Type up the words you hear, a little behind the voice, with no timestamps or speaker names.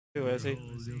Who is he?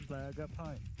 Flag up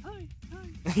high. Hi.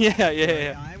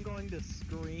 Yeah. I'm going to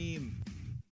scream.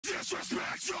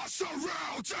 Disrespect your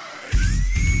surroundings!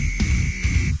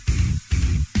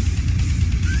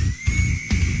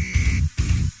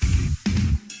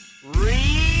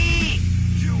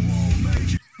 You won't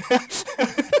make it.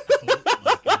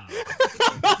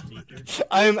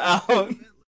 I'm out.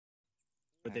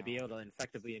 Would they be able to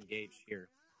effectively engage here?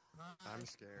 I'm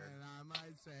scared.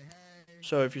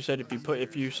 So if you said What?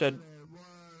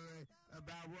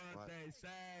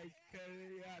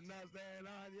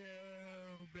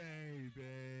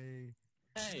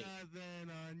 Hey!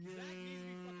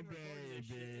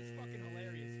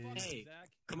 Hey!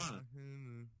 Come on!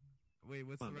 Wait,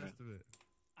 what's the rest of it?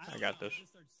 I got this.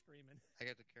 I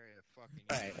got to carry a fucking.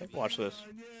 Alright, watch this.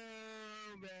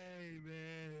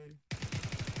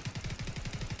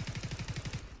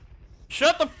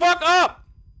 Shut the fuck up!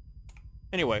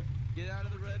 Anyway. Get out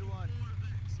of the red one.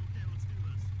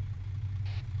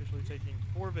 Officially taking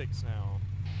 4 Vicks now.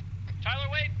 Tyler,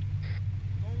 wait!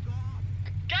 Oh god!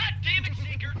 God damn it,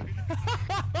 Seeker!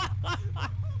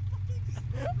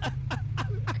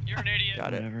 You're an idiot.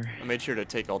 Got it. I made sure to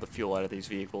take all the fuel out of these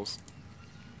vehicles.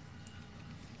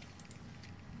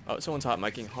 Oh, someone's hot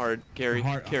micing hard. Carry.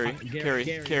 Hire police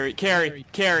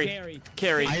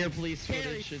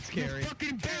footage. It's Carrie.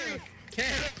 Fucking bear!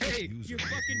 Carrie! You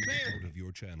fucking bear! Out of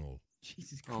your channel.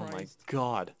 Jesus Oh Christ. my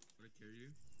god.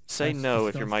 Say no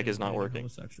if your mic is not working.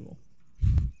 Homosexual.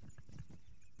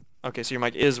 Okay, so your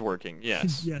mic is working.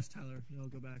 Yes. Yes, Tyler. No,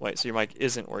 go back. Wait, so your mic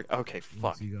isn't working. Okay,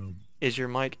 fuck. You go. Is your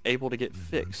mic able to get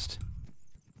fixed?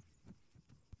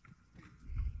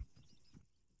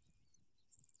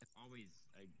 It's always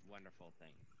a wonderful thing.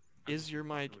 Is your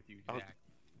mic... With you, Oh, Zach.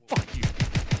 fuck you.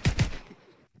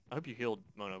 I hope you healed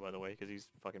Mono, by the way, because he's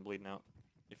fucking bleeding out.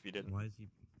 If you didn't. Why is he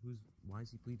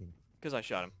bleeding? Because I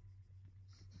shot him.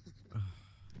 Do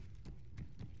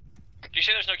you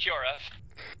say there's no QRF?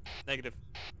 Negative.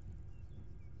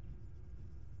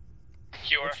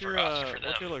 QR for us or for them?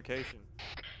 What's your location?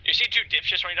 You see 2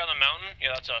 dipshits running down the mountain? Yeah,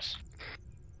 that's us.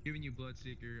 Giving you blood,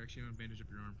 Seeker. Actually, I'm gonna bandage up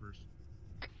your arm first.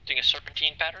 Doing a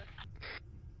serpentine pattern?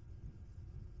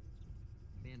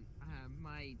 Man,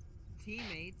 my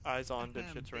teammates. Eyes on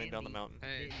dipshits running down the mountain.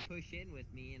 Didn't push in with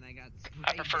me, and I got.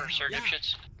 I prefer sir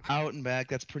dipshits. Out and back.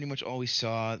 That's pretty much all we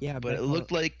saw. Yeah, but it Becca-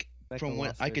 looked like, Becca from what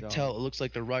lost I her could dog. tell, it looks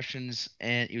like the Russians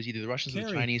and it was either the Russians or the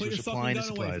Carrie, Chinese put were your supplying the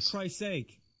fucking gun away, supplies. for Christ's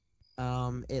sake.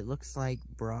 It looks like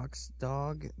Brock's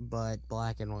dog, but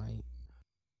black and white.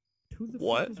 Who the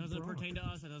What? fuck is That doesn't Brock? pertain to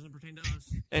us. That doesn't pertain to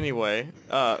us. Anyway,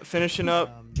 finishing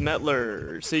up,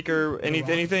 Metler, Seeker,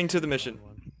 anything to the mission.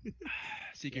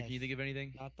 Seeker, Yes. can you think of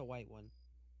anything? Not the white one.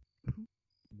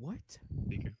 What?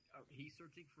 Seeker. He's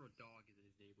searching for a dog in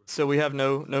his neighborhood. So we have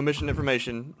no mission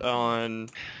information on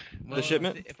Well, the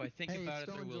shipment? If I think Hey, about it,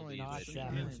 there Stone will be. Joint, but-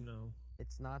 not Yes, no.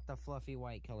 It's not the fluffy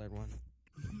white colored one.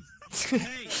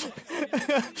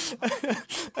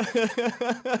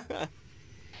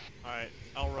 Alright,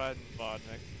 I'll ride in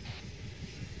Vodnik.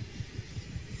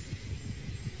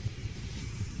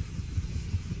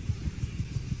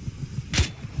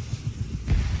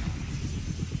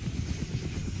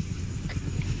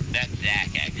 That's Zach,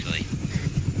 actually.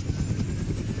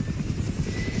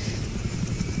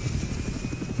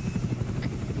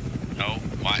 Oh,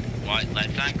 what?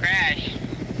 Let's not crash.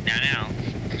 Now.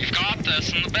 You've got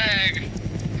this in the bag.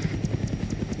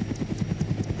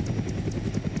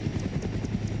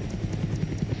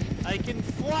 I can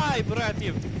fly,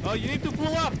 Bratia. Oh, you need to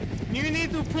pull up. You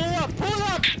need to pull up. Pull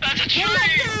up. That's a tree! Pull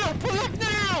up now. Pull up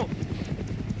now.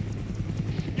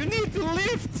 You need to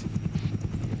lift.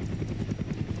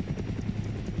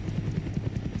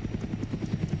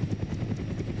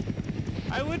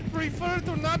 I would prefer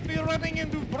to not be running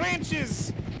into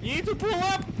branches. You need to pull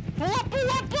up. Pull up, pull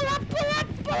up, pull up, pull up,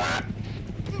 pull up.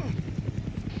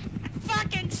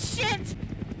 Fucking shit.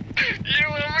 You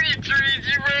know how many trees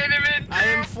you ran him into? I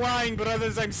am flying,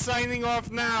 brothers. I'm signing off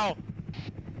now.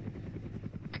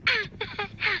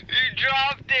 You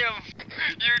dropped him.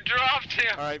 You dropped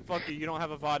him. Alright, fuck you. You don't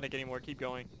have a Vodnik anymore. Keep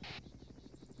going.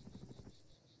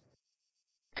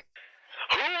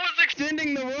 Who was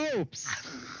Extending the ropes!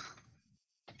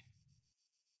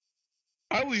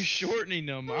 I was shortening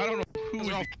them. I don't know who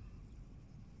was...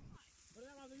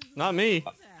 Not me.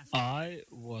 I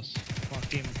was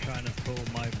fucking trying to pull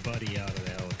my buddy out of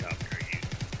the helicopter,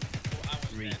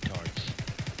 you retards.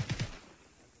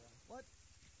 What?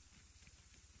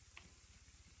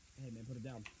 Hey man, put it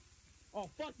down. Oh,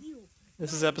 fuck you!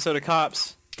 This is episode of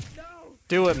Cops. No!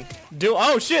 Do him. Do.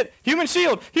 Oh shit! Human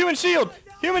shield! Human shield!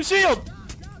 Human shield!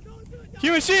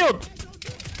 Human shield!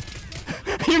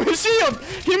 Human shield!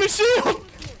 Human shield!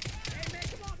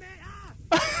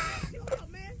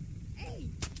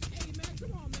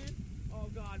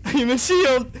 Human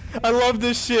shield! I love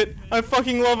this shit. I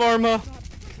fucking love Arma.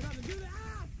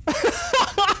 You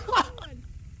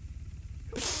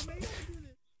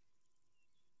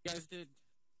guys did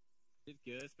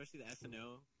good, especially the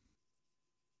SNO.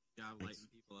 Job lighting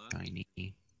people up. Tiny.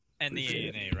 And the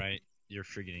ANA, right? You're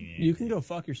forgetting the ANA. You can go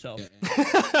fuck yourself.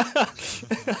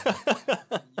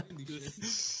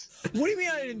 What do you mean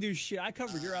I didn't do shit? I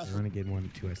covered your ass. Renegade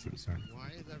 1 2 SC, sorry.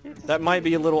 That might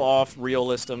be a little off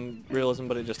realism,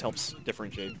 but it just helps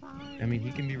differentiate. I mean,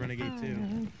 he can be Renegade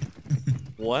too.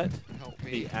 What? Help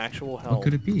me. The actual hell? What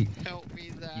could it be? Help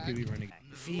me, Zach. He could be Renegade.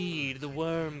 Feed the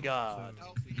worm god.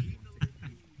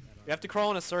 We have to crawl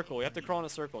in a circle. We have to crawl in a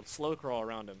circle. Slow crawl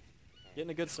around him. Get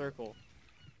in a good circle.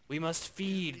 We must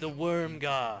feed the worm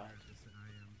god.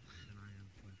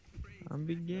 I'm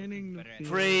beginning to feel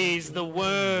Praise the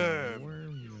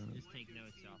worm. Just take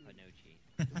notes off Anochi.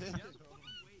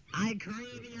 I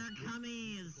crave your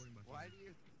cummies. Why do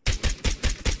you...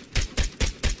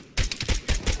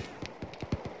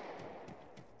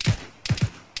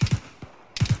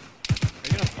 Are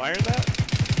you gonna fire that?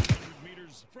 100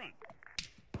 meters front.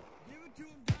 Give it to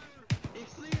him, Tyler.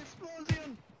 It's the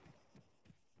explosion.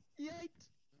 Yikes.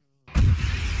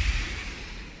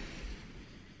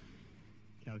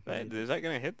 Is that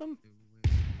gonna hit them?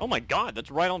 Oh my god,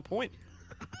 that's right on point.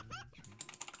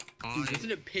 Dude, doesn't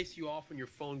it piss you off when your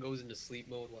phone goes into sleep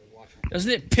mode while watching?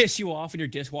 Doesn't it piss you off when your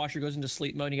dishwasher goes into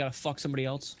sleep mode and you gotta fuck somebody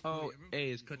else? Oh,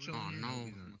 hey, is Kutch on? no.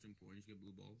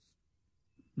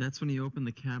 That's when you open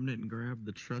the cabinet and grab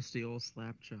the trusty old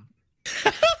slap chop.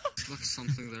 Looks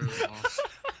something there is off.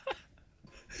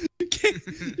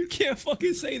 You can't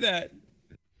fucking say that.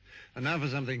 And now for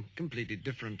something completely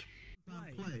different.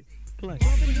 Play. Hey,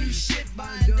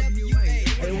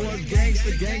 what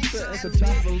gangsta at the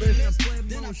top of the list?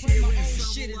 Then I played my own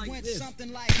shit, it went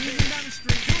something like this. Moving down the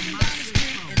street in my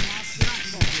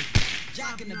smartphone,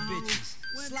 jocking the bitches,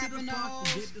 slapping the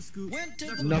hoes, went to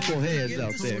the Knuckleheads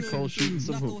out there, cold shooting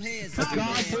some hoops. A car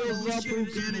pulls up, who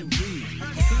can it be? A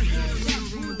car pulls up,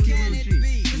 who can it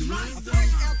be? A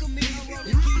fresh El Camino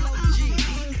rolling Kilo G.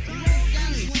 He rolled down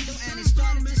his window and he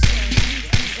started to say,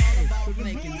 he's all about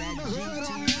making that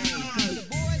GTA. The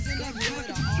boys in the hood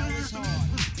are always hard.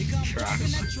 They come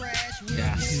talking that trash when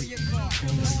you pull your car.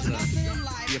 There's nothing in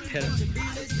life to be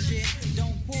legit.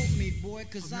 Don't quote me, boy,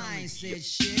 cause I ain't said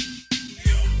shit.